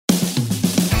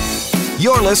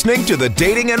You're listening to the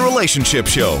Dating and Relationship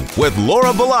Show with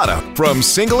Laura Bilotta from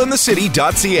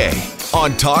singleinthecity.ca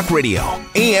on Talk Radio,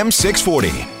 AM 640.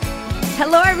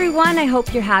 Hello, everyone. I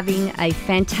hope you're having a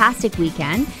fantastic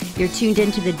weekend. You're tuned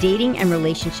into the Dating and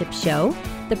Relationship Show.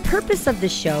 The purpose of the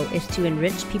show is to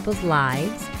enrich people's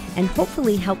lives and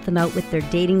hopefully help them out with their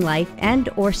dating life and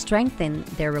or strengthen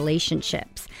their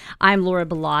relationships. I'm Laura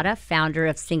Bilotta, founder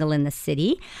of Single in the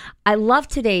City. I love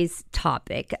today's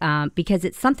topic because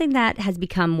it's something that has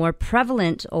become more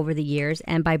prevalent over the years.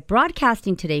 And by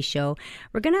broadcasting today's show,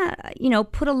 we're going to,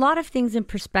 put a lot of things in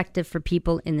perspective for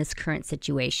people in this current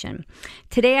situation.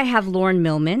 Today, I have Lauren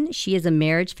Millman. She is a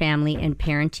marriage, family, and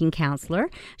parenting counselor.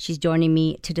 She's joining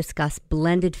me to discuss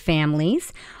blended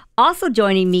families. Also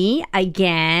joining me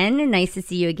again, nice to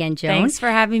see you again, Joan. Thanks for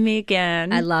having me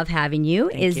again. I love having you.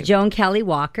 Thank you. Joan Kelly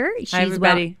Walker. Hi,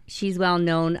 everybody. She's well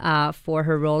known for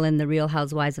her role in The Real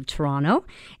Housewives of Toronto.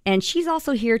 And she's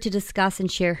also here to discuss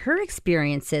and share her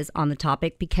experiences on the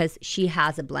topic because she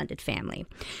has a blended family.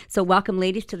 So welcome,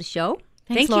 ladies, to the show.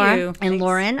 Thank Laura. you. And Thanks.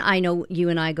 Lauren, I know you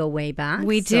and I go way back.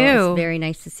 We so do. It's very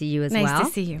nice to see you as well. Nice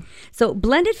to see you. So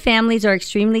blended families are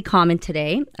extremely common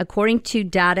today. According to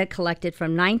data collected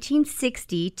from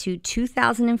 1960 to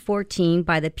 2014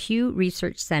 by the Pew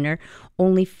Research Center,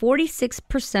 only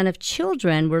 46% of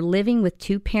children were living with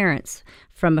two parents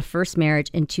from a first marriage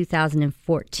in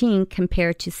 2014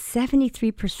 compared to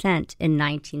 73% in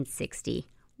 1960.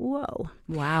 Whoa.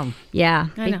 Wow. Yeah,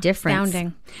 I big know, difference.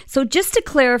 astounding. So just to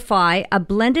clarify, a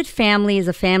blended family is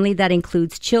a family that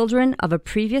includes children of a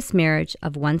previous marriage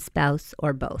of one spouse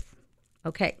or both.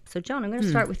 Okay, so Joan, I'm going to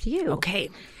start with you.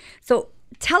 Okay. So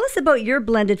tell us about your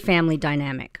blended family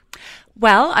dynamic.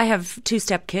 Well, I have two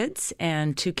stepkids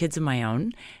and two kids of my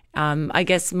own. I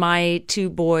guess my two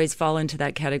boys fall into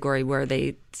that category where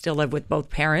they still live with both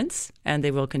parents, and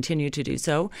they will continue to do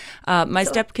so. My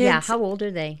stepkids, Yeah, how old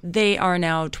are they? they are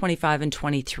now 25 and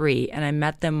 23, and I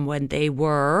met them when they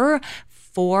were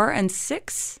 4 and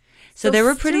 6. So they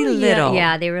were pretty still, little.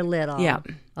 Yeah, they were little. Yeah.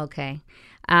 Okay.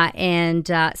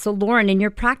 So Lauren, in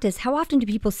your practice, how often do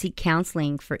people seek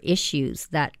counseling for issues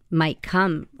that might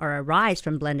come or arise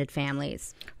from blended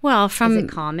families? Well, Is it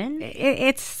common?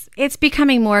 It's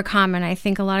becoming more common. I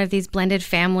think a lot of these blended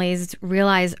families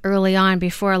realize early on,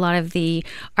 before a lot of the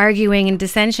arguing and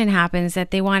dissension happens,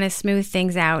 that they want to smooth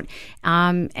things out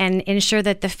and ensure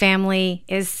that the family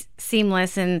is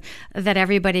seamless and that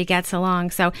everybody gets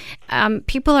along. So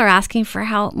people are asking for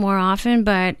help more often,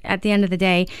 but at the end of the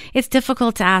day, it's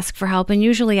difficult to ask for help. And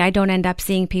usually I don't end up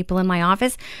seeing people in my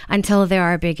office until there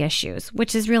are big issues,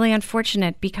 which is really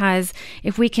unfortunate, because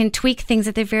if we can tweak things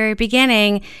at the very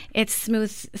beginning, it's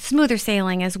smoother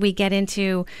sailing as we get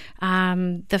into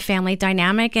the family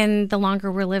dynamic and the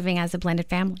longer we're living as a blended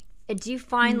family. Do you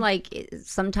find like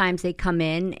sometimes they come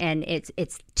in and it's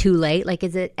too late? Like,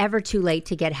 is it ever too late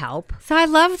to get help? So I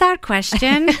love that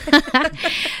question.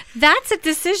 That's a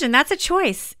decision. That's a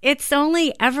choice. It's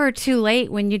only ever too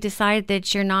late when you decide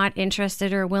that you're not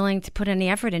interested or willing to put any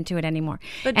effort into it anymore.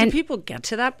 But do people get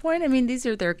to that point? I mean, these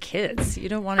are their kids. You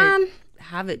don't want to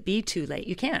have it be too late.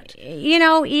 You can't.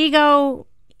 Ego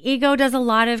does a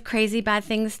lot of crazy bad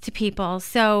things to people.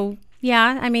 So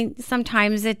yeah, I mean,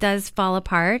 sometimes it does fall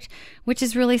apart, which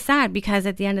is really sad, because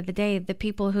at the end of the day, the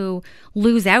people who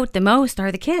lose out the most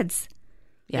are the kids.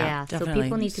 Yeah, so definitely.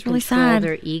 people need to It's really control sad.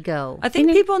 their ego. I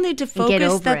think people need to get focus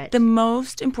over that it. the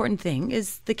most important thing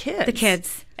is the kids. The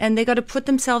kids. And they got to put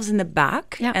themselves in the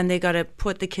back, Yeah. and they got to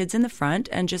put the kids in the front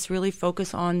and just really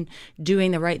focus on doing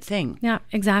the right thing. Yeah,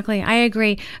 exactly. I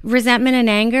agree. Resentment and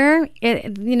anger,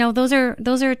 those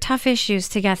are tough issues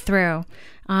to get through.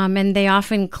 And they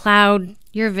often cloud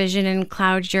your vision and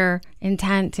cloud your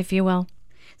intent, if you will.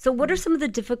 So what are some of the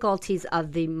difficulties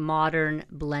of the modern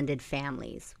blended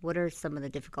families? What are some of the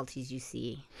difficulties you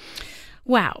see?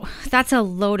 Wow, that's a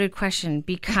loaded question,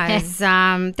 because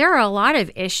there are a lot of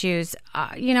issues.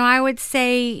 I would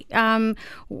say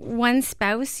one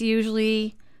spouse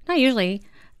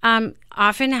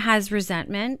often has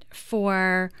resentment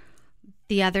for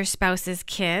the other spouse's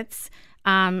kids,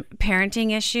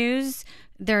 parenting issues.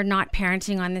 They're not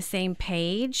parenting on the same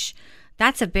page.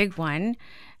 That's a big one.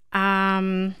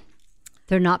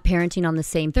 They're not parenting on the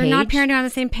same page? They're not parenting on the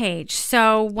same page.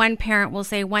 So one parent will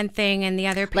say one thing and the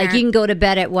other parent... Like, you can go to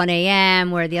bed at 1 a.m.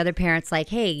 where the other parent's like,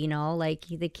 hey, like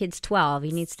the kid's 12.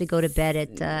 He needs to go to bed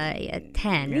at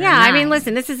 10 or Yeah, I 9. mean,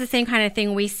 listen, this is the same kind of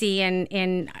thing we see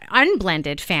in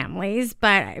unblended families.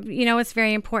 But, it's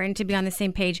very important to be on the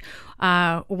same page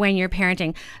when you're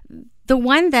parenting. The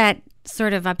one that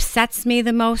sort of upsets me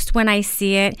the most when I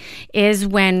see it is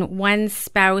when one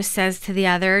spouse says to the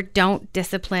other, don't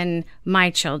discipline my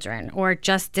children, or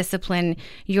just discipline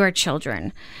your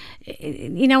children.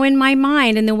 You know, in my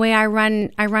mind, and the way I run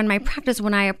my practice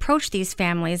when I approach these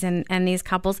families and these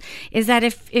couples, is that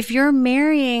if you're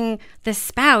marrying the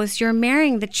spouse, you're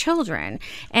marrying the children.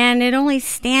 And it only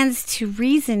stands to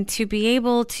reason to be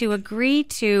able to agree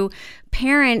to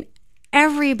parent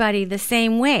everybody the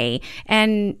same way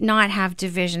and not have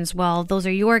divisions. Well, those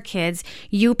are your kids,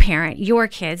 you parent your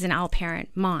kids, and I'll parent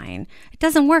mine. It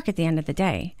doesn't work at the end of the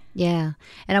day. Yeah.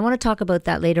 And I want to talk about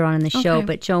that later on in the show. Okay.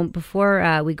 But Joan,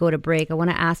 before we go to break, I want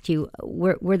to ask you,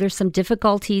 were there some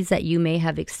difficulties that you may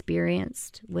have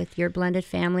experienced with your blended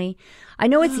family? I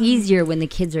know it's easier when the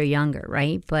kids are younger,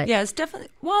 right? But yeah, it's definitely,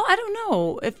 well, I don't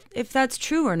know if that's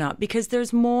true or not, because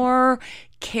there's more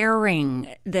caring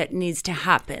that needs to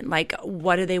happen. Like,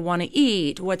 what do they want to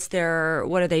eat? What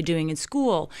are they doing in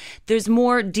school? There's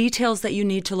more details that you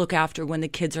need to look after when the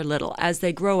kids are little. As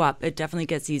they grow up, it definitely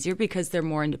gets easier because they're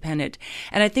more independent.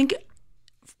 And I think,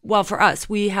 well, for us,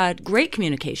 we had great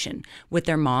communication with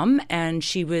their mom, and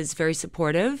she was very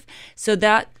supportive. So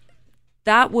that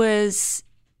was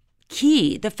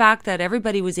key. The fact that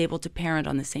everybody was able to parent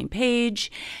on the same page,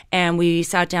 and we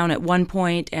sat down at one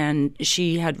point, and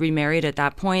she had remarried at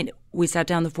that point. We sat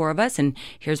down, the four of us, and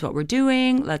here's what we're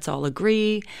doing. Let's all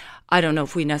agree. I don't know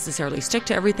if we necessarily stick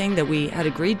to everything that we had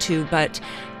agreed to, but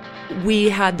we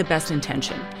had the best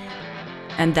intention.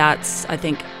 And that's, I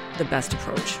think, the best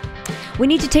approach. we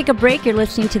need to take a break. You're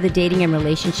listening to the Dating and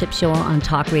Relationship Show on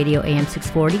Talk Radio AM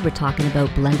 640. We're talking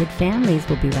about blended families.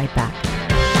 We'll be right back.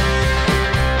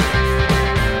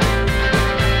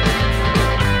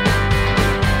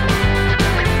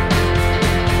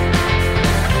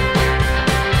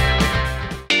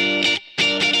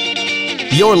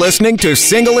 You're listening to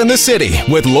Single in the City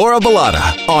with Laura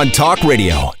Bilotta on Talk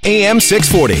Radio, AM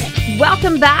 640.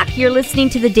 Welcome back. You're listening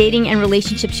to the Dating and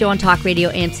Relationship Show on Talk Radio,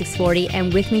 AM 640.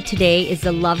 And with me today is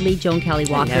the lovely Joan Kelly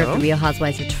Walker of the Real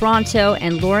Housewives of Toronto,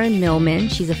 and Lauren Millman.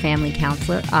 She's a family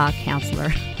counselor.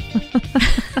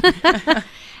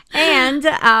 And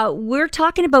we're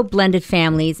talking about blended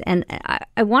families, and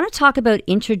I want to talk about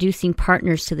introducing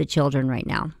partners to the children right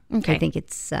now. Okay. I think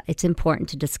it's important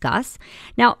to discuss.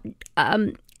 Now,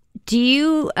 do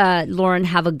you, Lauren,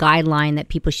 have a guideline that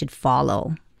people should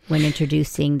follow when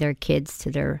introducing their kids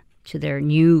to their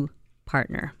new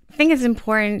partner? I think it's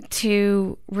important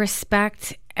to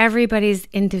respect everybody's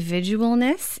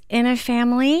individualness in a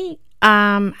family.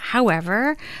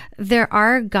 However, there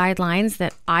are guidelines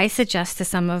that I suggest to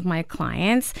some of my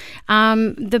clients.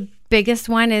 The biggest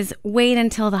one is wait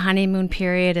until the honeymoon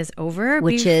period is over.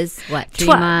 Which is what, 3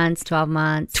 months, 12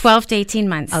 months? 12 to 18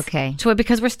 months. Okay.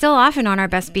 Because we're still often on our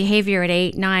best behavior at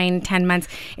 8, 9, 10 months.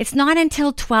 It's not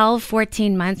until 12,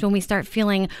 14 months when we start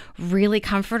feeling really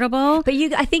comfortable. But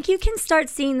I think you can start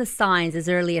seeing the signs as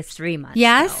early as 3 months.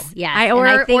 Yes. Though. Yeah.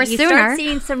 Or you sooner. start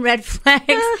seeing some red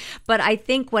flags. But I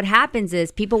think what happens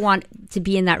is people want to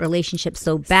be in that relationship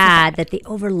so bad that they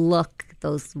overlook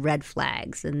those red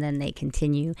flags, and then they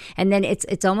continue, and then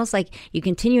it's almost like you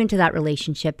continue into that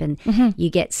relationship, and you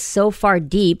get so far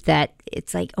deep that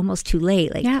it's like almost too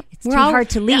late. Like it's too hard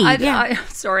to leave.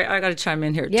 Sorry, I got to chime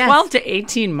in here. Yes. 12 to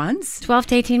 18 months. 12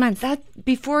 to 18 months.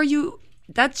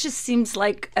 That just seems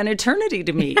like an eternity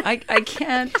to me. I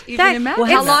can't even imagine.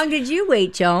 Well, how long did you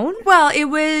wait, Joan? Well, it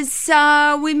was,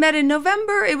 we met in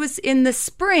November. It was in the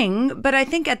spring, but I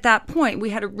think at that point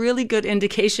we had a really good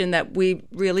indication that we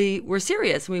really were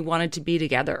serious and we wanted to be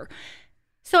together.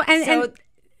 So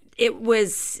it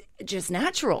was just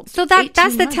natural. So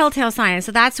that's the telltale sign.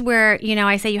 So that's where,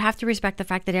 I say you have to respect the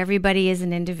fact that everybody is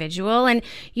an individual. And,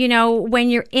 when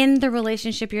you're in the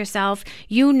relationship yourself,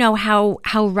 you know how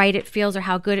right it feels or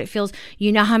how good it feels.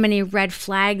 You know how many red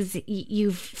flags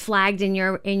you've flagged in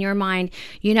your mind.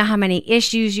 You know how many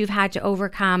issues you've had to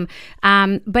overcome.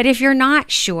 But if you're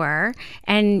not sure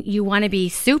and you want to be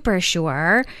super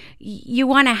sure, you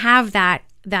want to have that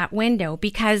window,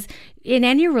 because in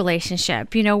any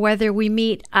relationship, whether we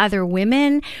meet other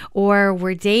women or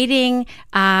we're dating,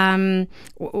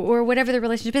 or whatever the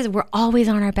relationship is, we're always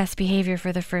on our best behavior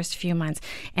for the first few months.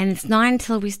 And it's not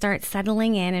until we start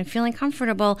settling in and feeling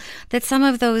comfortable that some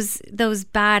of those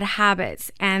bad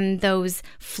habits and those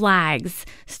flags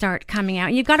start coming out.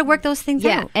 And you've got to work those things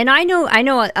out. And I know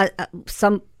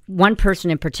some one person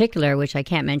in particular, which I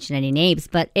can't mention any names,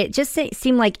 but it just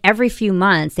seemed like every few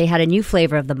months they had a new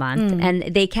flavor of the month, and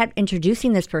they kept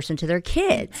introducing this person to their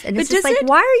kids. And it's just like,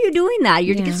 why are you doing that?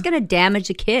 You're just going to damage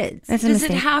the kids. Does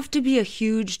it have to be a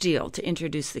huge deal to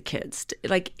introduce the kids?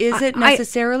 Like, is it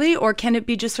necessarily, or can it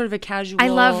be just sort of a casual I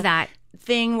love that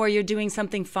thing where you're doing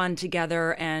something fun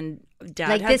together and Dad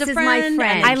like, has this a is friend? my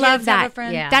friend. I love that.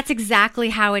 Yeah. That's exactly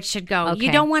how it should go. Okay.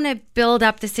 You don't want to build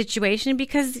up the situation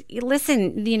because,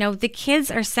 listen, the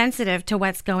kids are sensitive to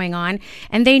what's going on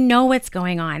and they know what's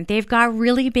going on. They've got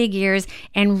really big ears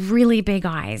and really big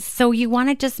eyes. So you want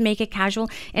to just make it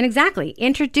casual and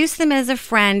introduce them as a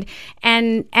friend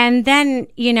and then,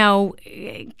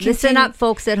 listen up,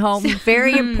 folks at home.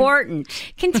 Very important.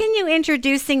 Continue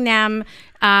introducing them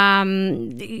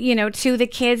to the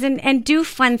kids and do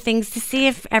fun things to see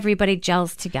if everybody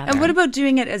gels together. And what about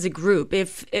doing it as a group?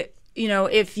 If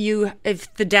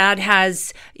the dad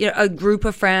has a group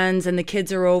of friends and the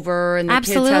kids are over and the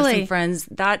kids have some friends,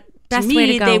 that Best to way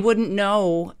me to go. they wouldn't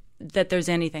know that there's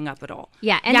anything up at all.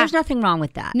 Yeah, and there's nothing wrong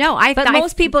with that. No, but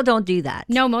most people don't do that.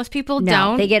 No, most people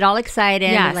don't. They get all excited.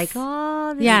 Yes. They're like,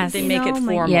 oh, they make it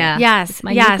formal. Yes,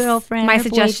 my new girlfriend. My or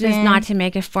suggestion is boyfriend. not to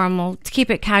make it formal, to keep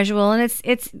it casual, and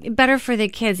it's better for the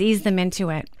kids. Ease them into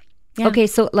it. Yeah. Okay,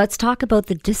 so let's talk about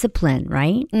the discipline,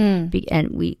 right?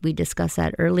 And we discussed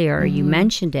that earlier, or you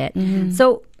mentioned it.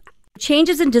 So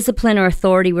changes in discipline or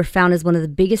authority were found as one of the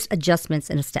biggest adjustments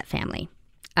in a step family.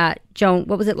 Joan,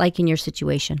 what was it like in your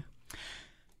situation?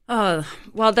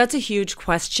 Well, that's a huge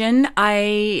question.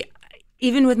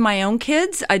 Even with my own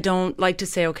kids, I don't like to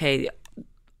say, okay,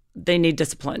 they need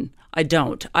discipline. I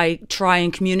don't. I try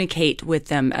and communicate with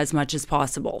them as much as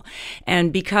possible.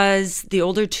 And because the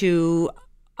older two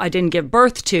I didn't give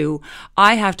birth to,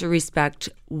 I have to respect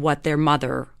what their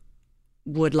mother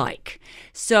would like.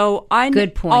 So I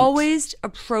Good point. always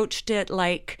approached it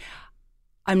like,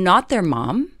 I'm not their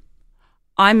mom.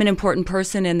 I'm an important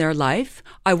person in their life.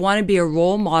 I want to be a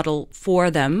role model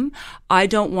for them. I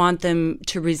don't want them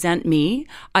to resent me.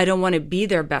 I don't want to be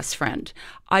their best friend.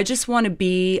 I just want to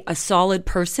be a solid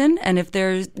person. And if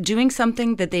they're doing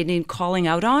something that they need calling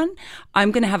out on, I'm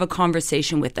going to have a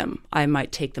conversation with them. I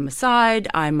might take them aside.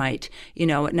 I might,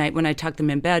 at night when I tuck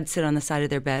them in bed, sit on the side of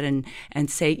their bed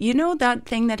and say, that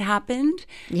thing that happened?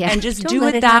 Yeah. And just Don't do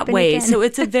let it it that happen way. again. So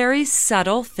it's a very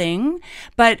subtle thing.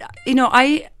 But,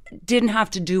 I didn't have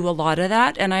to do a lot of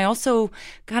that. And I also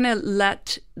kind of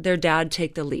let their dad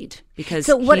take the lead because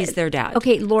he's their dad.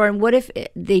 Okay, Lauren, what if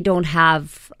they don't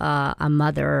have a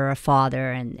mother or a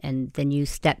father and the new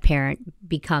step parent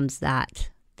becomes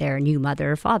their new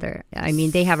mother or father? I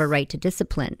mean, they have a right to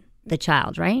discipline the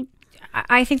child, right?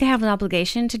 I think they have an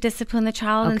obligation to discipline the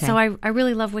child. Okay. And so I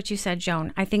really love what you said,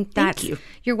 Joan. I think that's... Thank you.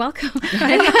 You're welcome. Good.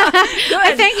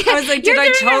 I was like, did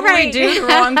I totally do the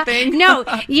wrong thing? No,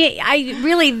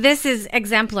 this is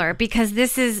exemplar because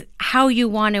this is how you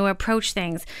want to approach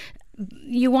things.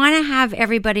 You want to have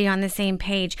everybody on the same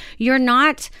page. You're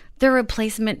not the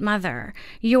replacement mother.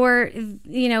 You're,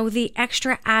 the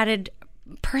extra added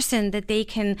person that they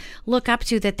can look up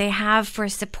to, that they have for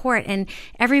support, and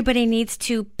everybody needs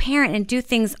to parent and do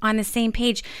things on the same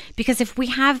page, because if we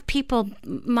have people,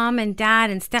 mom and dad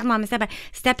and stepmom and stepdad,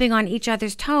 stepping on each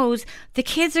other's toes, the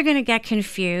kids are going to get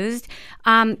confused.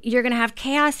 You're going to have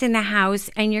chaos in the house,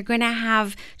 and you're going to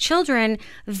have children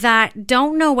that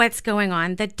don't know what's going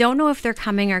on, that don't know if they're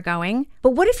coming or going.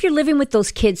 But what if you're living with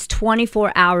those kids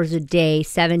 24 hours a day,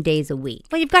 7 days a week?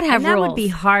 Well, you've got to have and rules. that would be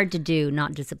hard to do,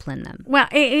 not discipline them. Well,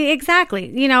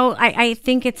 exactly. I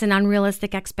think it's an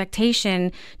unrealistic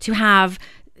expectation to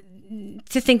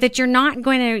think that you're not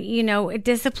going to,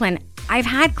 discipline. I've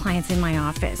had clients in my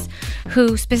office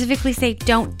who specifically say,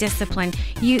 don't discipline.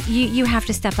 You have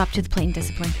to step up to the plate and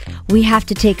discipline. We have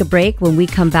to take a break. When we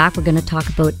come back, we're going to talk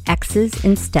about exes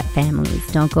and step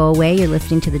families. Don't go away. You're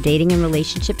listening to the Dating and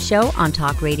Relationship Show on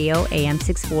Talk Radio AM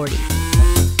 640.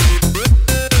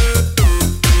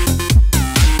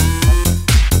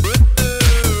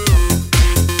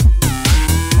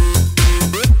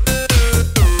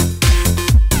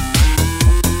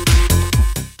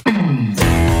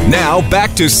 Now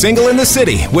back to Single in the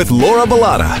City with Laura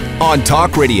Bilotta on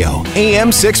Talk Radio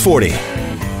AM 640.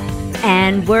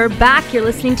 And we're back. You're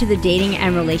listening to the Dating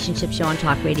and Relationship Show on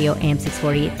Talk Radio AM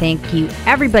 640. Thank you,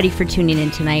 everybody, for tuning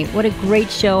in tonight. What a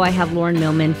great show. I have Lauren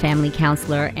Millman, family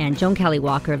counselor, and Joan Kelly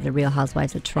Walker of the Real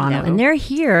Housewives of Toronto. Hello. And they're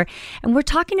here, and we're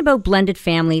talking about blended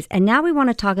families. And now we want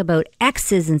to talk about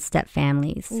exes and step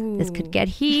families. Ooh. This could get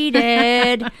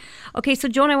heated. Okay, so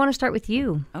Joan, I want to start with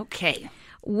you. Okay.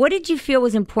 What did you feel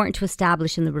was important to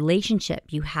establish in the relationship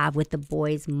you have with the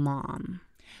boy's mom?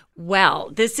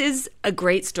 Well, this is a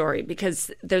great story because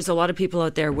there's a lot of people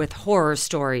out there with horror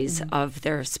stories of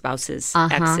their spouses,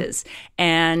 exes,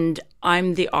 and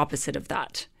I'm the opposite of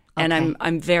that. Okay. And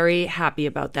I'm very happy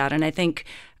about that. And I think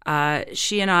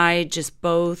she and I just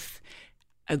both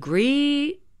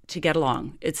agree to get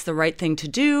along. It's the right thing to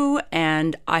do,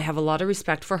 and I have a lot of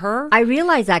respect for her. I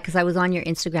realized that because I was on your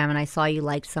Instagram and I saw you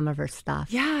liked some of her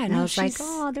stuff. Yeah, and I was like,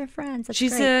 oh, they're friends. That's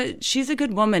great. She's a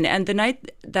good woman. And the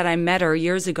night that I met her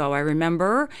years ago, I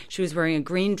remember she was wearing a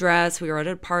green dress. We were at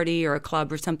a party or a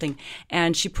club or something,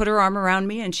 and she put her arm around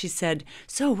me and she said,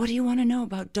 "So, what do you want to know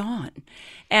about Dawn?"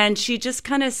 And she just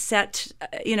kind of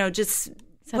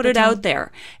put it out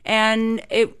there. And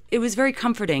it was very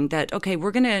comforting that, okay,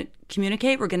 we're going to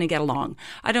communicate, we're going to get along.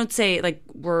 I don't say like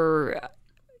we're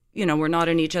not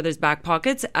in each other's back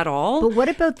pockets at all. But what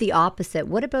about the opposite?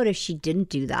 What about if she didn't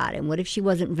do that? And what if she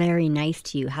wasn't very nice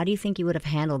to you? How do you think you would have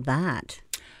handled that?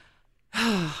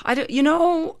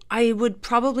 I would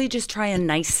probably just try and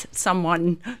nice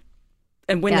someone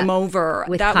and win them over.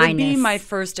 With that kindness. Would be my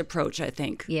first approach, I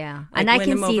think. Yeah. And I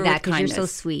can see that because you're so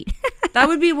sweet. That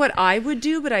would be what I would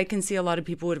do, but I can see a lot of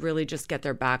people would really just get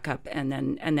their back up and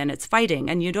then it's fighting,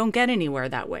 and you don't get anywhere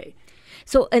that way.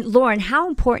 So, Lauren, how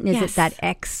important is it that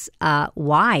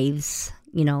ex-wives,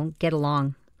 get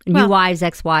along? New wives,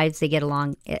 ex-wives, they get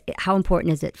along. How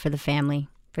important is it for the family,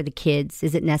 for the kids?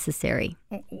 Is it necessary?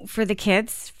 For the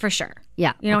kids, for sure.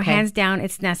 Yeah. Hands down,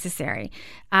 it's necessary.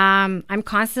 I'm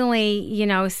constantly,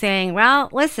 saying, well,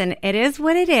 listen, it is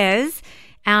what it is.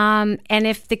 And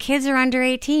if the kids are under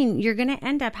 18, you're going to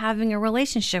end up having a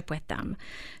relationship with them.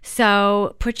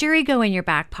 So put your ego in your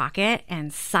back pocket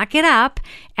and suck it up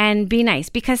and be nice,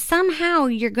 because somehow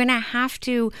you're going to have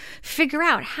to figure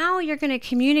out how you're going to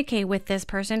communicate with this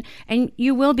person, and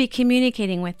you will be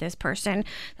communicating with this person.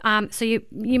 So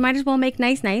you might as well make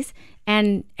nice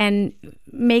and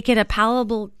make it a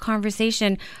palatable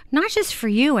conversation, not just for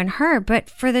you and her, but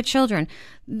for the children.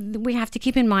 We have to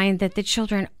keep in mind that the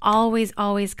children always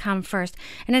come first.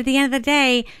 And at the end of the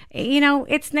day,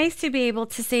 it's nice to be able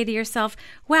to say to yourself,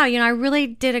 wow, I really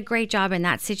did a great job in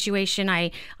that situation.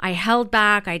 I held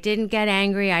back. I didn't get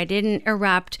angry. I didn't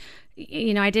erupt.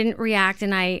 I didn't react.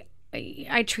 And I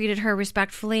treated her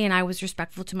respectfully, and I was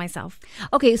respectful to myself.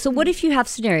 Okay, so what if you have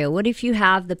scenario? What if you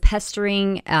have the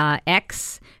pestering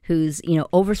ex who's,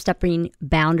 overstepping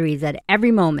boundaries at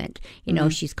every moment?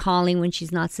 She's calling when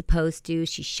she's not supposed to.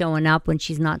 She's showing up when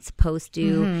she's not supposed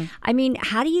to. Mm-hmm. I mean,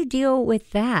 how do you deal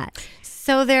with that?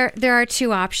 So there are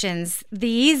two options. The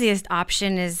easiest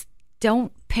option is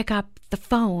don't pick up the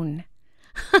phone.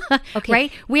 Okay.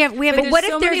 Right? We have. But what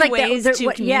if there's like ways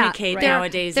to communicate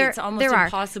nowadays? It's almost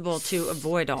impossible to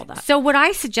avoid all that. So what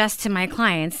I suggest to my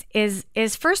clients is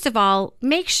first of all,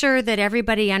 make sure that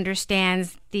everybody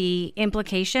understands the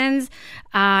implications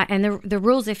and the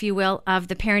rules, if you will, of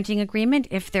the parenting agreement,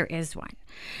 if there is one.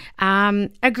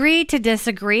 Agree to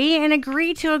disagree and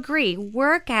agree to agree.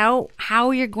 Work out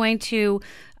how you're going to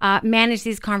manage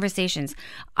these conversations.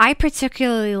 I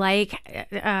particularly like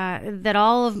that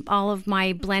all of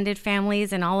my blended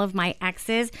families and all of my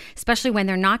exes, especially when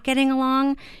they're not getting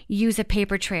along, use a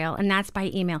paper trail, and that's by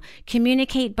email.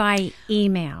 Communicate by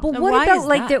email. But what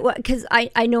about because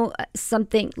I know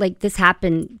something like this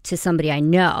happened to somebody I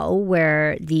know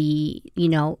where the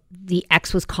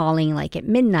ex was calling like at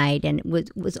midnight, and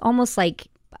it was almost like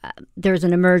there's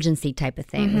an emergency type of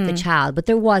thing with the child, but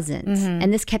there wasn't.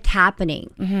 And this kept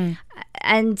happening.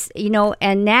 And,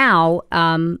 and now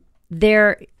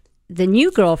the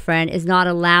new girlfriend is not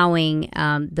allowing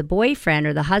the boyfriend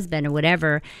or the husband or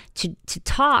whatever to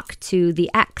talk to the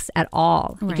ex at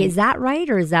all. Right. Is that right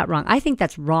or is that wrong? I think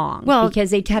that's wrong. Well,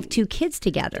 because they have two kids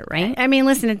together, right? I mean,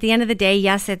 listen, at the end of the day,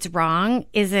 yes, it's wrong.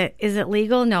 Is it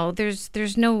legal? No,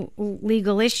 there's no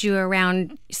legal issue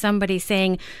around somebody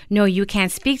saying, no, you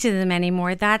can't speak to them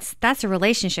anymore. That's a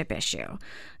relationship issue.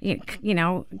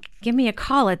 Give me a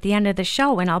call at the end of the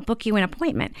show and I'll book you an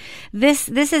appointment. This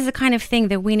is the kind of thing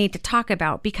that we need to talk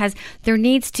about, because there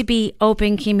needs to be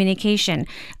open communication.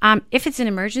 If it's an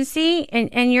emergency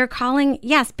and you're calling,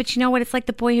 yes, but you know what? It's like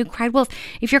the boy who cried wolf.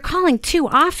 If you're calling too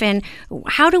often,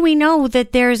 how do we know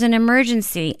that there's an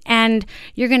emergency? And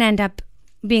you're going to end up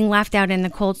being left out in the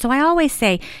cold. So I always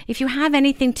say, if you have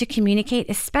anything to communicate,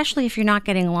 especially if you're not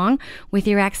getting along with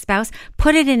your ex-spouse,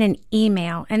 put it in an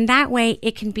email. And that way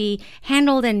it can be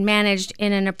handled and managed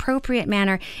in an appropriate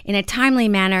manner, in a timely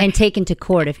manner. And taken to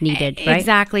court if needed, right?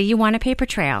 Exactly. You want a paper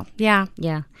trail. Yeah.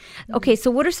 Yeah. Okay,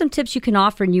 so what are some tips you can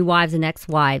offer new wives and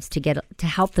ex-wives to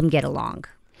help them get along?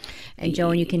 And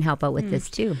Joan, you can help out with this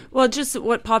too. Well, just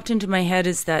what popped into my head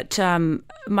is that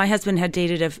my husband had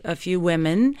dated a few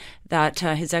women that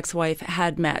his ex-wife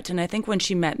had met. And I think when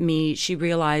she met me, she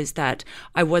realized that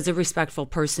I was a respectful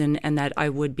person and that I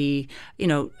would be,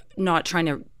 not trying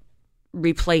to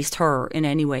replaced her in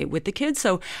any way with the kids.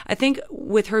 So I think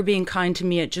with her being kind to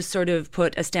me, it just sort of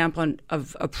put a stamp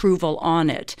of approval on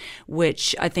it,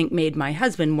 which I think made my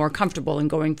husband more comfortable in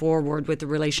going forward with the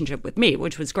relationship with me,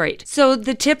 which was great. So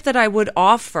the tip that I would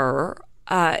offer,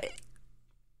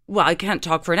 well, I can't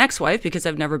talk for an ex-wife because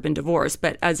I've never been divorced,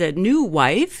 but as a new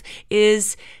wife,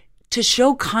 is to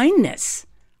show kindness.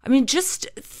 I mean, just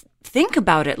think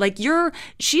about it. Like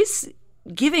she's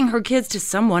giving her kids to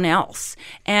someone else.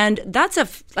 And that's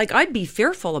I'd be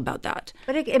fearful about that.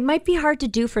 But it might be hard to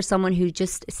do for someone who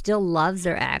just still loves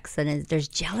their ex and there's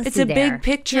jealousy. It's a big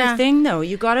picture thing, though.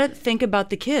 You got to think about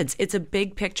the kids. It's a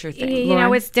big picture thing. You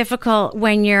know, it's difficult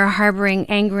when you're harboring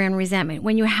anger and resentment,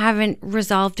 when you haven't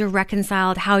resolved or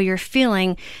reconciled how you're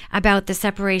feeling about the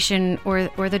separation or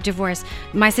the divorce.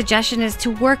 My suggestion is to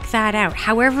work that out.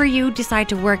 However you decide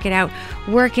to work it out.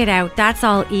 That's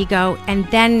all ego. And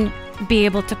then you're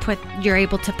able to put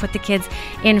the kids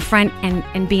in front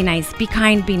and be nice. Be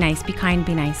kind, be nice. Be kind,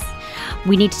 be nice.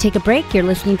 We need to take a break. You're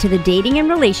listening to the Dating and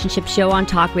Relationship Show on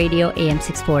Talk Radio AM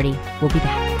 640. We'll be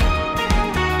back.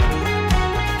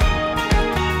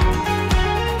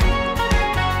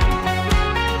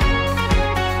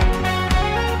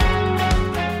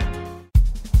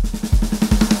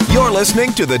 You're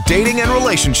listening to the Dating and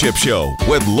Relationship Show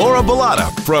with Laura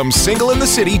Bilotta from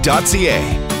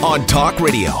singleinthecity.ca on Talk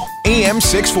Radio, AM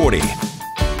 640.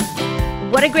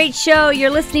 What a great show.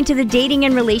 You're listening to the Dating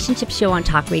and Relationship Show on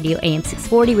Talk Radio, AM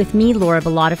 640 with me, Laura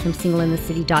Bilotta from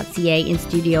singleinthecity.ca. In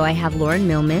studio, I have Lauren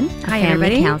Millman, a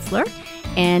family counselor,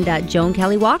 and Joan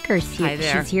Kelly Walker's here. Hi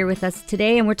there. She's here with us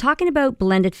today, and we're talking about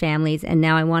blended families, and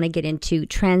now I want to get into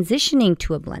transitioning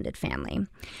to a blended family.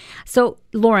 So,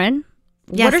 Lauren,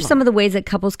 what are some of the ways that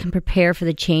couples can prepare for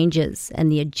the changes and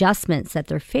the adjustments that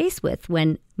they're faced with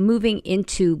when moving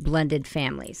into blended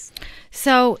families?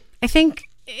 So I think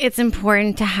it's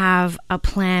important to have a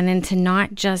plan and to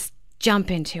not just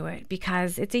jump into it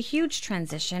because it's a huge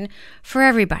transition for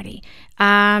everybody.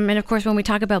 And of course, when we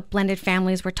talk about blended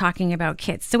families, we're talking about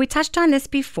kids. So we touched on this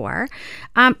before.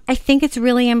 I think it's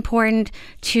really important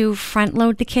to front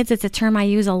load the kids. It's a term I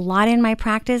use a lot in my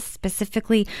practice,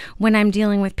 specifically when I'm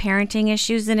dealing with parenting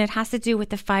issues. And it has to do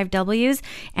with the 5 W's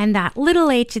and that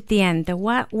little H at the end, the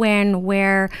what, when,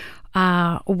 where,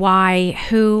 why,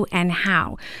 who, and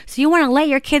how. So you want to let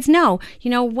your kids know,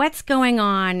 what's going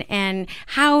on and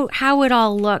how it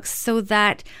all looks so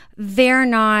that they're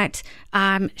not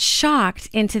shocked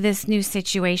into this new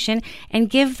situation, and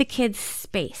give the kids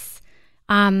space.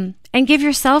 And give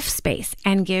yourself space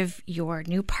and give your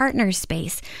new partner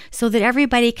space so that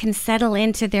everybody can settle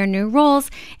into their new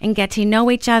roles and get to know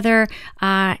each other.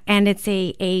 And it's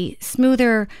a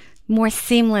smoother, more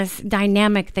seamless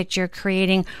dynamic that you're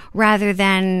creating rather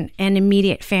than an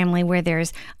immediate family where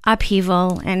there's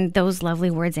upheaval and those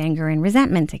lovely words, anger and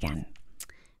resentment again.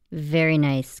 Very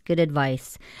nice. Good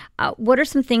advice. What are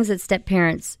some things that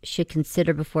step-parents should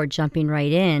consider before jumping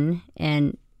right in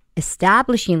and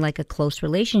establishing like a close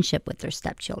relationship with their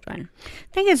stepchildren?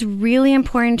 I think it's really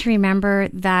important to remember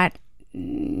that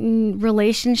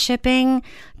relationshiping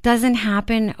doesn't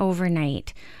happen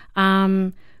overnight.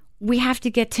 We have to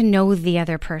get to know the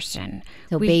other person.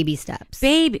 So baby steps.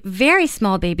 Very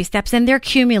small baby steps, and they're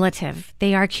cumulative.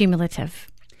 They are cumulative.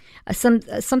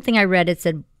 Something I read, it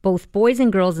said both boys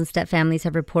and girls in step families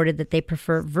have reported that they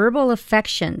prefer verbal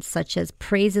affection, such as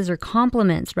praises or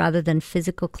compliments, rather than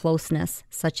physical closeness,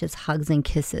 such as hugs and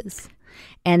kisses.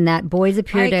 And that boys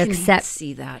appear to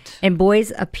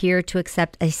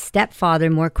accept a stepfather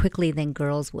more quickly than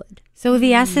girls would. So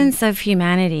the essence of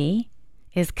humanity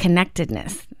is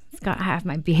connectedness. I have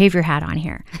my behavior hat on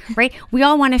here, right? We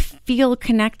all want to feel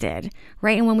connected,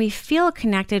 right? And when we feel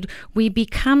connected, we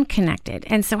become connected.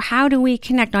 And so how do we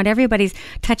connect? Not everybody's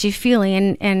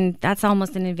touchy-feely, and that's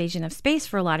almost an invasion of space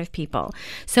for a lot of people.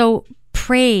 So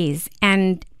praise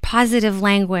and positive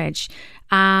language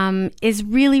is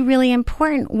really, really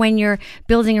important when you're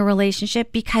building a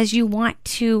relationship because you want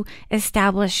to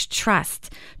establish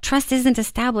trust. Trust isn't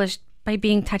established by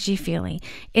being touchy-feely.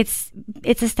 It's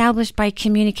established by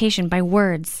communication, by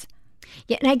words.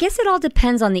 Yeah, and I guess it all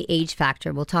depends on the age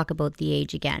factor. We'll talk about the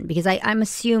age again, because I'm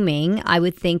assuming, I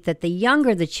would think that the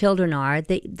younger the children are,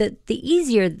 the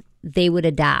easier they would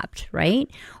adapt, right?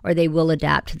 Or they will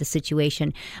adapt to the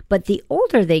situation. But the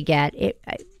older they get,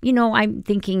 I'm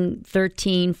thinking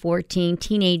 13, 14,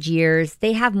 teenage years,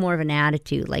 they have more of an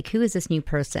attitude. Like, who is this new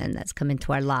person that's come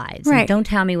into our lives? Right. And don't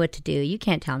tell me what to do. You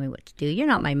can't tell me what to do. You're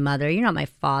not my mother. You're not my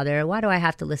father. Why do I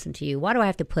have to listen to you? Why do I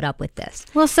have to put up with this?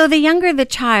 Well, so the younger the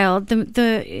child,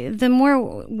 the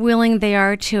more willing they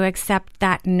are to accept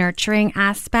that nurturing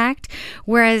aspect,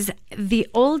 whereas the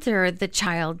older the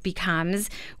child becomes,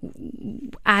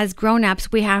 as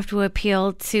grown-ups, we have to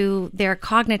appeal to their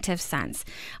cognitive sense.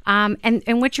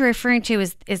 And what you're referring to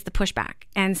is the pushback.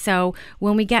 And so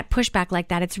when we get pushback like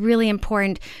that, it's really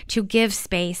important to give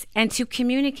space and to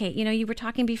communicate. You were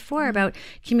talking before about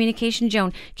communication,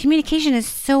 Joan. Communication is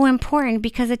so important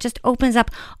because it just opens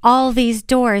up all these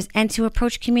doors, and to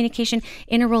approach communication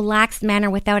in a relaxed manner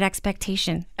without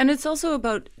expectation. And it's also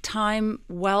about time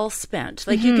well spent.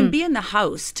 Like, you can be in the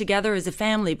house together as a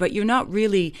family, but you're not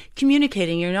really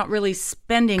communicating. You're not really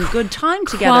spending good time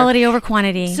together. Quality over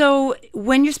quantity. So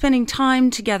when you're spending time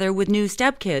together with new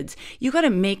stepkids, you got to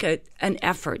make an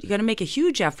effort. You got to make a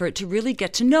huge effort to really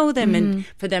get to know them and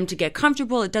for them to get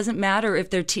comfortable. It doesn't matter if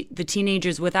they're the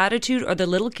teenagers with attitude or the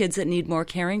little kids that need more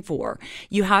caring for.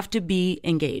 You have to be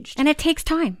engaged. And it takes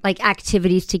time. Like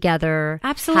activities together,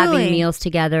 Absolutely. having meals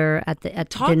together at the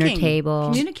Talking, dinner table,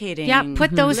 communicating. Yeah,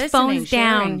 put those listening, phones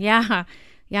down. sharing. Yeah.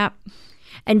 Yep.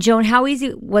 And Joan, how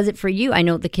easy was it for you? I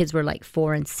know the kids were like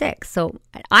 4 and 6, so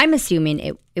I'm assuming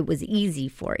it was easy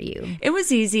for you. It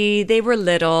was easy. They were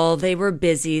little. They were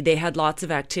busy. They had lots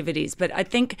of activities. But I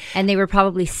think... And they were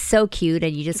probably so cute,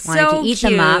 and you just wanted to eat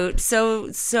them up. So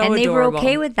and they adorable. were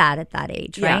okay with that at that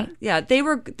age, right? Yeah, they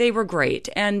were great.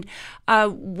 And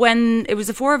when it was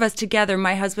the 4 of us together,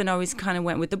 my husband always kind of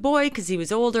went with the boy because he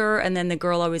was older, and then the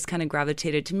girl always kind of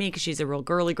gravitated to me because she's a real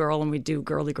girly girl, and we do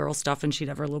girly girl stuff, and she'd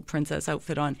have her little princess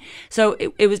outfit on. So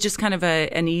it was just kind of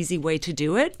an easy way to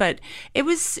do it, but it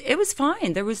was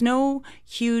fine. There was no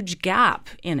huge gap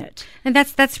in it. And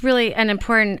that's really an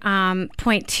important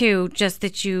point too, just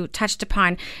that you touched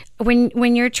upon.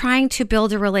 When you're trying to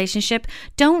build a relationship,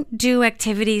 don't do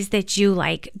activities that you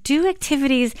like. Do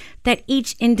activities that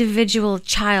each individual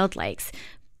child likes,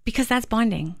 because that's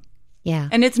bonding. Yeah.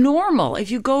 And it's normal. If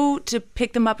you go to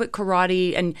pick them up at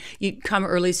karate and you come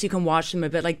early so you can watch them a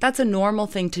bit, like, that's a normal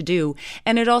thing to do.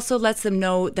 And it also lets them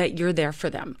know that you're there for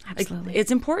them. Absolutely. Like,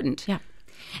 it's important. Yeah.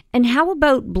 And how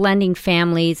about blending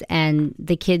families and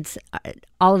the kids,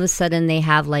 all of a sudden they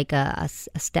have like a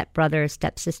stepbrother, a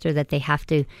stepsister that they have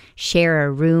to share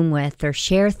a room with or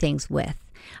share things with.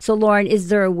 So Lauren, is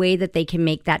there a way that they can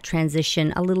make that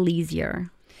transition a little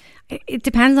easier? It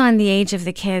depends on the age of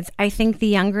the kids. I think the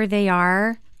younger they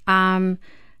are, now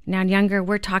younger,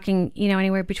 we're talking,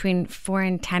 anywhere between 4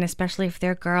 and 10, especially if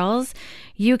they're girls,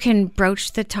 you can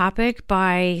broach the topic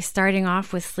by starting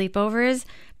off with sleepovers.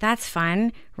 That's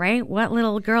fun, right? What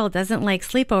little girl doesn't like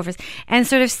sleepovers? And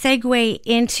sort of segue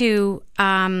into,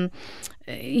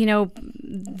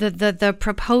 the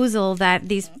proposal that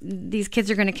these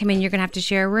kids are going to come in, you're going to have to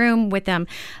share a room with them.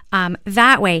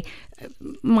 That way,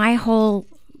 my whole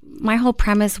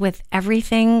premise with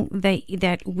everything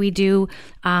that we do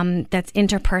that's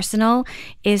interpersonal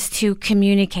is to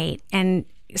communicate and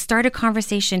start a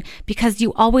conversation, because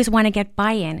you always want to get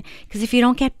buy-in. Because if you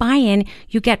don't get buy-in,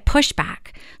 you get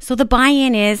pushback. So the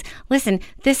buy-in is, listen,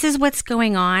 this is what's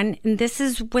going on, and this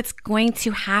is what's going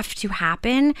to have to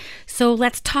happen. So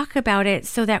let's talk about it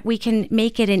so that we can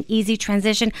make it an easy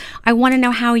transition. I want to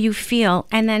know how you feel,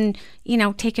 and then,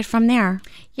 take it from there.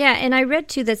 Yeah, and I read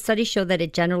too that studies show that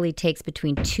it generally takes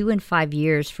between 2 and 5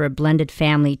 years for a blended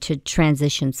family to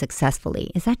transition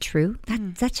successfully. Is that true?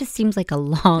 That just seems like a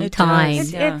long time.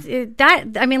 Does,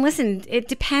 yeah. Listen, it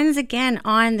depends again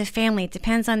on the family. It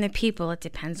depends on the people. It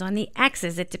depends on the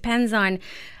exes. It depends on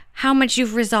how much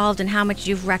you've resolved and how much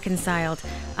you've reconciled.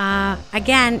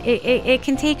 Again, it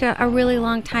can take a really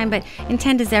long time, but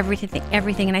intent is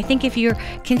everything. And I think if you're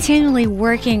continually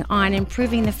working on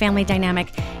improving the family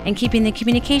dynamic and keeping the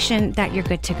communication, that you're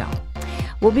good to go.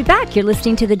 We'll be back. You're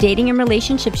listening to the Dating and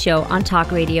Relationship Show on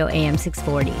Talk Radio AM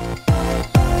 640.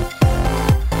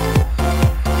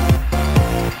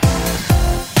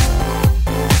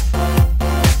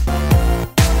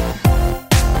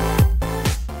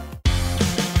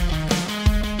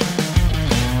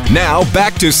 Now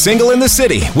back to Single in the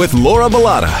City with Laura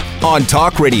Bilotta on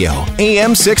Talk Radio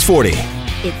AM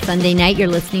 640. It's Sunday night. You're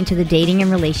listening to the Dating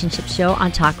and Relationship Show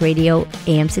on Talk Radio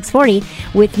AM 640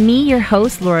 with me, your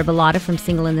host, Laura Bilotta from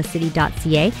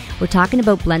singleinthecity.ca. We're talking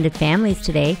about blended families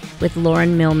today with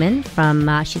Lauren Millman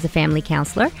from, she's a family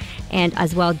counselor, and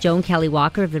as well Joan Kelly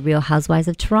Walker of the Real Housewives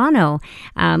of Toronto.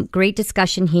 Great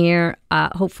discussion here.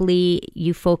 Hopefully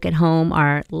you folk at home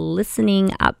are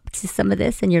listening up to some of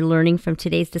this and you're learning from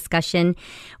today's discussion.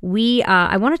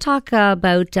 I want to talk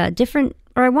about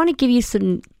I want to give you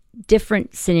some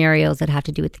different scenarios that have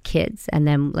to do with the kids, and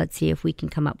then let's see if we can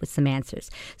come up with some answers.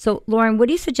 So, Lauren, what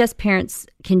do you suggest parents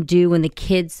can do when the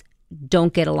kids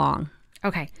don't get along?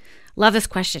 Okay. Love this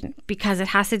question because it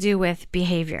has to do with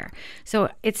behavior. So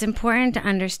it's important to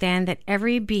understand that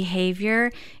every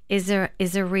behavior is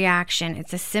a reaction.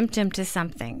 It's a symptom to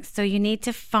something. So you need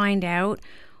to find out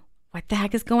what the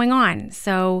heck is going on.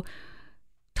 So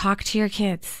talk to your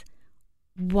kids.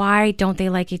 Why don't they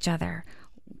like each other?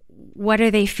 What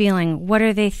are they feeling? What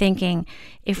are they thinking?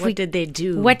 What did they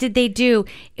do? What did they do?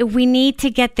 We need to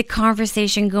get the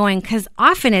conversation going because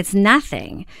often it's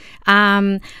nothing.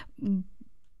 But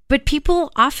people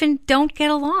often don't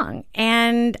get along.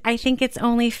 And I think it's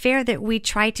only fair that we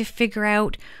try to figure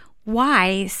out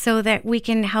why so that we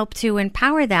can help to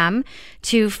empower them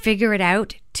to figure it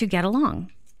out to get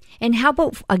along. And how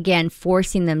about, again,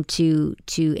 forcing them to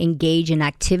engage in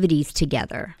activities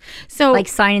together? So, like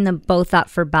signing them both up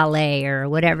for ballet or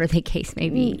whatever the case may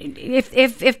be.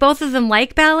 If both of them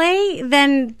like ballet,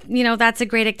 then, that's a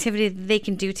great activity that they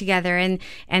can do together.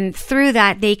 And through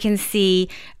that, they can see,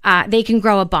 they can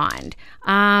grow a bond.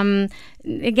 Again,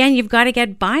 you've got to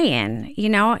get buy-in.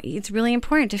 It's really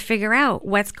important to figure out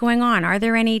what's going on. Are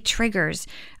there any triggers?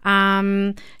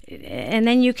 And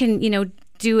then you can,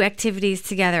 do activities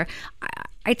together.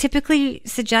 I typically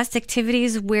suggest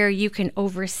activities where you can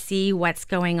oversee what's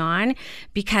going on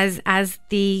because as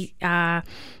the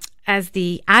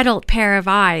adult pair of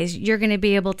eyes, you're going to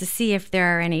be able to see if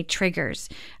there are any triggers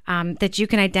that you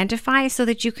can identify so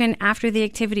that you can, after the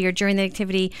activity or during the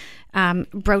activity,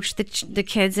 broach the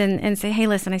kids and say, hey,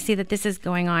 listen, I see that this is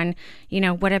going on.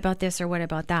 What about this or what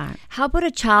about that? How about a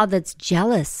child that's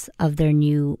jealous of their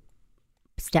new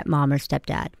stepmom or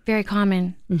stepdad? Very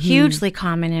common, hugely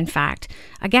common, in fact.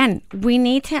 Again, we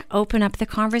need to open up the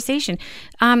conversation.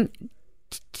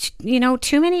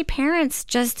 Too many parents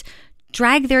just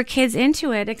drag their kids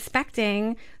into it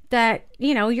expecting that,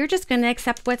 you're just going to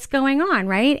accept what's going on,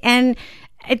 right? And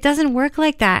it doesn't work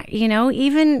like that.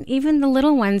 Even the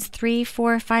little ones, 3,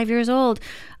 4, 5 years old,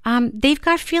 they've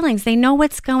got feelings. They know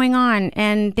what's going on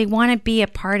and they want to be a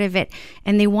part of it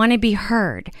and they want to be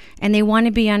heard and they want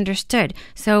to be understood.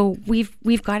 So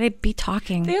we've got to be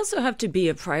talking. They also have to be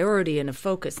a priority and a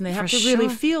focus, and they have to really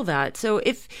feel that. So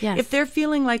if they're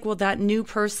feeling like, well, that new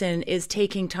person is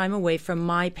taking time away from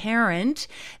my parent,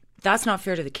 that's not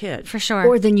fair to the kid. For sure.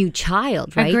 Or the new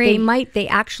child, right? Agreed. They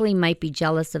actually might be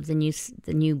jealous of the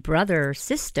new brother or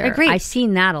sister. Agreed. I've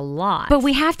seen that a lot. But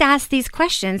we have to ask these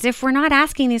questions. If we're not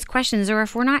asking these questions or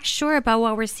if we're not sure about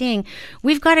what we're seeing,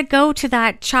 we've got to go to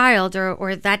that child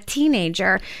or that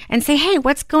teenager and say, hey,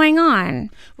 what's going on?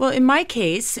 Well, in my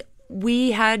case,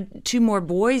 we had 2 more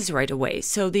boys right away.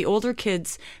 So the older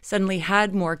kids suddenly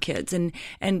had more kids and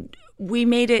we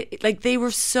made it like they were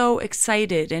so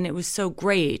excited and it was so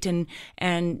great and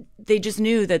they just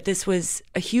knew that this was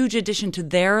a huge addition to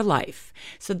their life.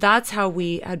 So that's how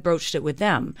we had broached it with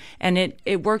them. And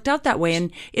it worked out that way.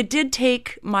 And it did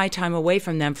take my time away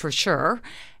from them for sure.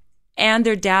 And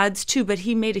their dads too, but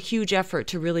he made a huge effort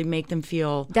to really make them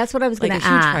feel that's what I was like going to a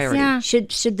huge ask. priority. Yeah.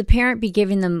 Should the parent be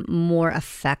giving them more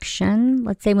affection?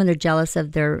 Let's say when they're jealous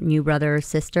of their new brother or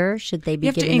sister, should they be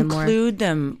giving them more? You have to include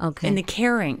them in the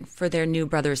caring for their new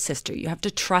brother or sister. You have to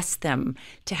trust them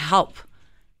to help.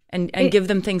 And give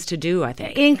them things to do, I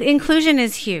think. Inclusion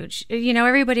is huge.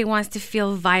 Everybody wants to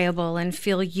feel viable and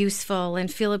feel useful and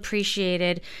feel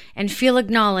appreciated and feel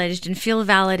acknowledged and feel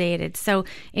validated. So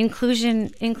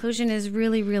inclusion is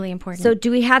really, really important. So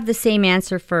do we have the same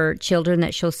answer for children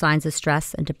that show signs of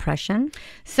stress and depression?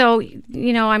 So,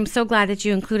 I'm so glad that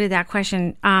you included that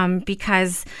question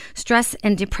because stress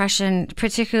and depression,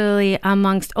 particularly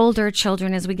amongst older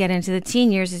children as we get into the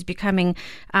teen years, is becoming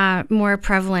more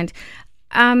prevalent.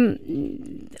 A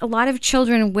lot of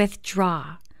children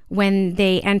withdraw when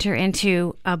they enter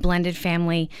into a blended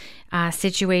family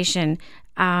situation.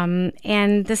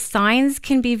 And the signs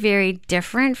can be very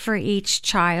different for each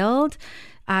child.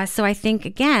 So I think,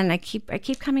 again, I keep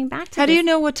coming back to How this. do you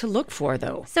know what to look for,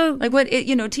 though? So, like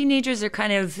teenagers are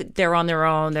kind of, they're on their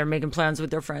own. They're making plans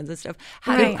with their friends and stuff.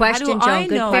 Good question, Joan.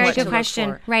 Very good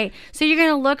question. Right. So you're going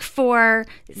to look for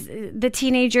the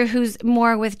teenager who's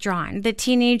more withdrawn, the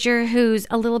teenager who's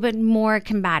a little bit more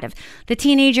combative, the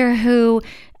teenager who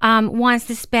wants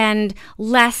to spend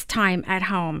less time at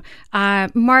home,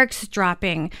 marks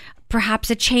dropping, perhaps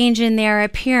a change in their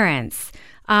appearance.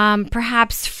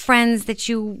 Perhaps friends that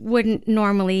you wouldn't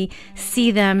normally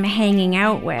see them hanging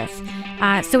out with.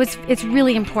 So it's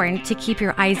really important to keep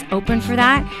your eyes open for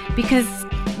that, because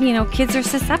kids are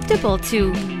susceptible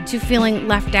to feeling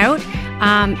left out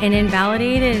and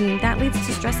invalidated, and that leads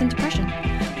to stress and depression.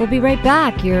 We'll be right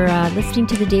back. You're listening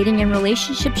to the Dating and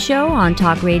Relationship Show on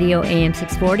Talk Radio AM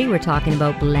 640. We're talking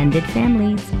about blended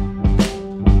families.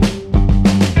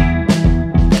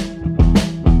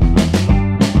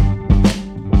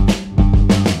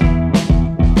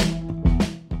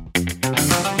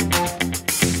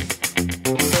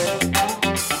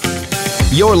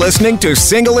 You're listening to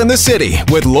Single in the City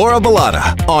with Laura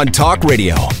Bilotta on Talk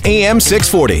Radio, AM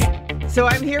 640. So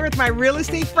I'm here with my real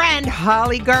estate friend,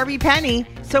 Holly Garvey-Penny.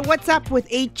 So what's up with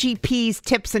HGP's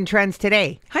tips and trends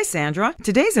today? Hi, Sandra.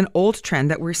 Today's an old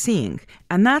trend that we're seeing,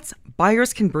 and that's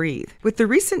buyers can breathe. With the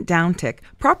recent downtick,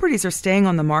 properties are staying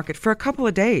on the market for a couple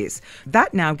of days.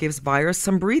 That now gives buyers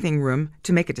some breathing room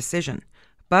to make a decision.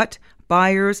 But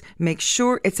buyers, make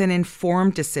sure it's an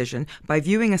informed decision by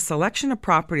viewing a selection of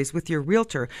properties with your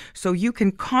realtor so you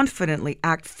can confidently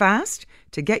act fast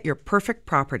to get your perfect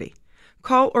property.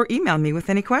 Call or email me with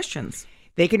any questions.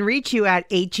 They can reach you at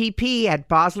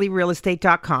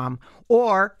HGP@BosleyRealEstate.com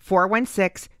or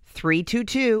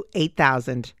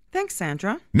 416-322-8000. Thanks,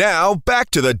 Sandra. Now,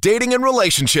 back to the Dating and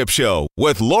Relationship Show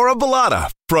with Laura Bilotta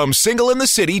from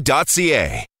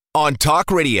singleinthecity.ca. On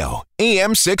Talk Radio,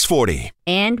 AM 640.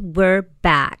 And we're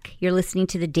back. You're listening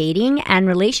to the Dating and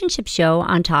Relationship Show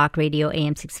on Talk Radio,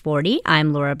 AM 640.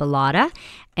 I'm Laura Bilotta,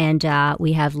 and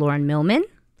we have Lauren Millman.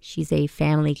 She's a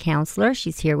family counselor.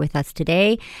 She's here with us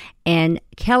today. And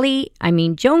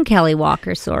Joan Kelly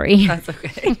Walker, sorry. That's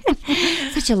okay.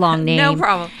 Such a long name. No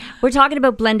problem. We're talking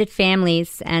about blended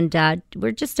families, and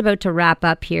we're just about to wrap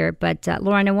up here. But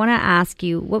Lauren, I want to ask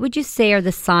you, what would you say are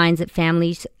the signs that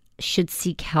families should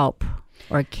seek help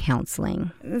or counseling?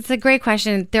 It's a great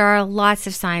question. There are lots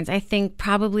of signs. I think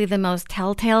probably the most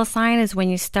telltale sign is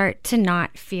when you start to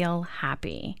not feel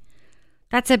happy.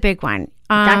 That's a big one.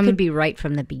 That could be right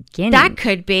from the beginning. That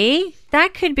could be.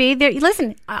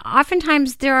 Listen,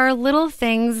 oftentimes there are little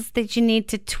things that you need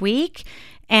to tweak,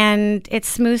 and it's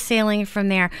smooth sailing from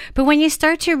there. But when you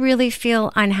start to really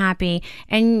feel unhappy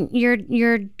and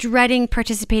you're dreading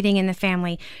participating in the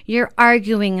family, you're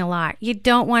arguing a lot, you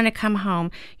don't want to come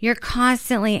home, you're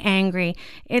constantly angry,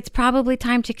 it's probably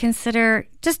time to consider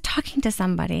just talking to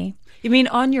somebody. You mean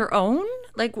on your own?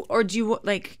 Or do you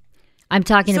I'm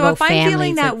talking about families. So if I'm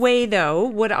feeling that way, though,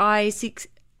 would I seek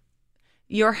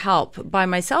your help by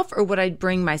myself, or would I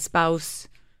bring my spouse?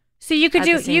 So you could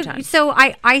time? So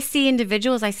I see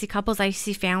individuals, I see couples, I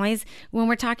see families. When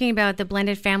we're talking about the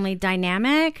blended family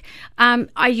dynamic,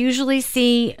 I usually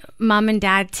see mom and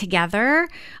dad together,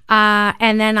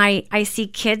 and then I see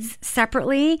kids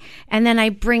separately, and then I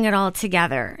bring it all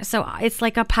together. So it's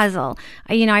like a puzzle.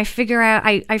 I figure out,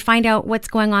 I find out what's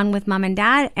going on with mom and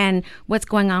dad and what's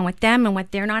going on with them and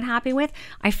what they're not happy with.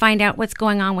 I find out what's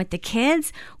going on with the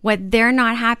kids, what they're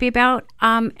not happy about,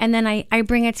 and then I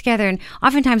bring it together. And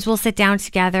oftentimes we'll sit down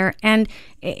together, and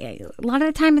a lot of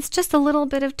the time it's just a little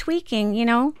bit of tweaking,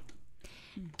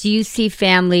 Do you see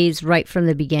families right from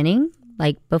the beginning,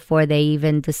 like before they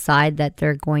even decide that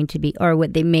they're going to be, or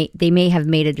what they may have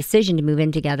made a decision to move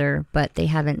in together, but they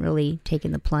haven't really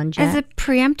taken the plunge yet? As a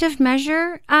preemptive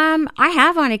measure, I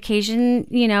have on occasion,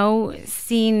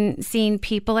 seen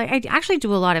people. I actually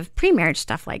do a lot of pre-marriage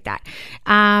stuff like that.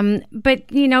 But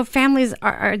families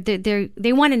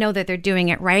they want to know that they're doing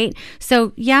it right.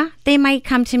 So yeah, they might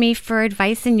come to me for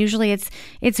advice, and usually it's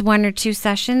 1 or 2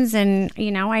 sessions, and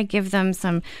I give them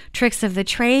some tricks of the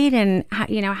trade, and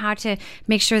how to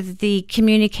make sure that the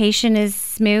communication is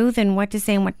smooth and what to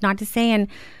say and what not to say, and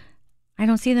I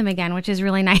don't see them again, which is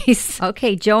really nice.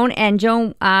 Okay, Joan,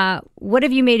 what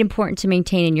have you made important to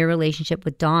maintain in your relationship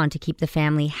with Dawn to keep the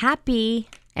family happy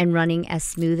and running as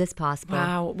smooth as possible?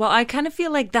 Wow. Well, I kind of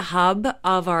feel like the hub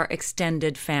of our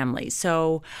extended family.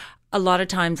 So a lot of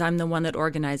times I'm the one that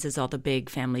organizes all the big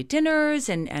family dinners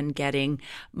and getting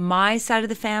my side of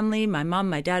the family, my mom,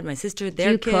 my dad, my sister,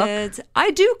 their kids. Cook?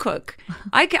 I do cook.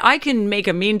 I can make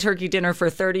a mean turkey dinner for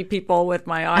 30 people with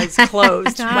my eyes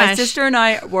closed. My sister and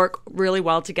I work really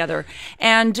well together.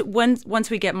 And once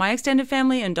we get my extended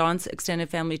family and Dawn's extended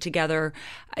family together,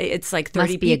 it's like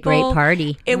 30 Must be people. a great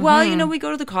party. Well, we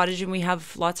go to the cottage and we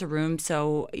have lots of room.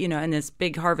 So, and this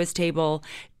big harvest table.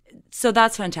 So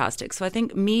that's fantastic. So I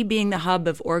think me being the hub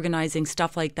of organizing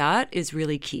stuff like that is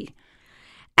really key.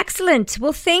 Excellent.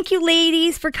 Well, thank you,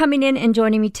 ladies, for coming in and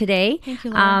joining me today. Thank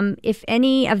you, Laura. If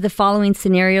any of the following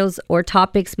scenarios or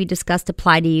topics we discussed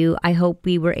apply to you, I hope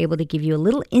we were able to give you a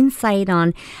little insight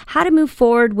on how to move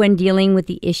forward when dealing with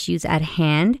the issues at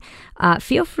hand.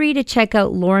 Feel free to check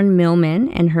out Lauren Millman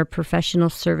and her professional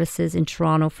services in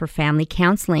Toronto for family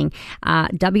counseling,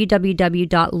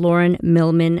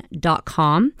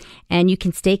 www.laurenmillman.com. And you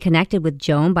can stay connected with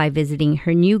Joan by visiting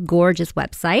her new gorgeous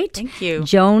website. Thank you.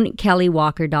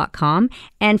 JoanKellyWalker.com.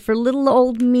 And for little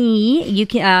old me, you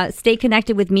can stay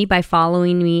connected with me by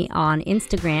following me on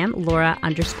Instagram,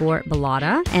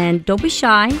 Laura_Bellotta. And don't be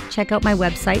shy. Check out my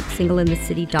website,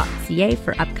 singleinthecity.ca,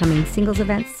 for upcoming singles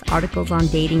events, articles on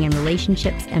dating and relationships,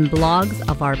 and blogs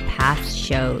of our past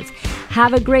shows.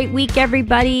 Have a great week,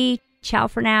 everybody. Ciao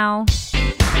for now.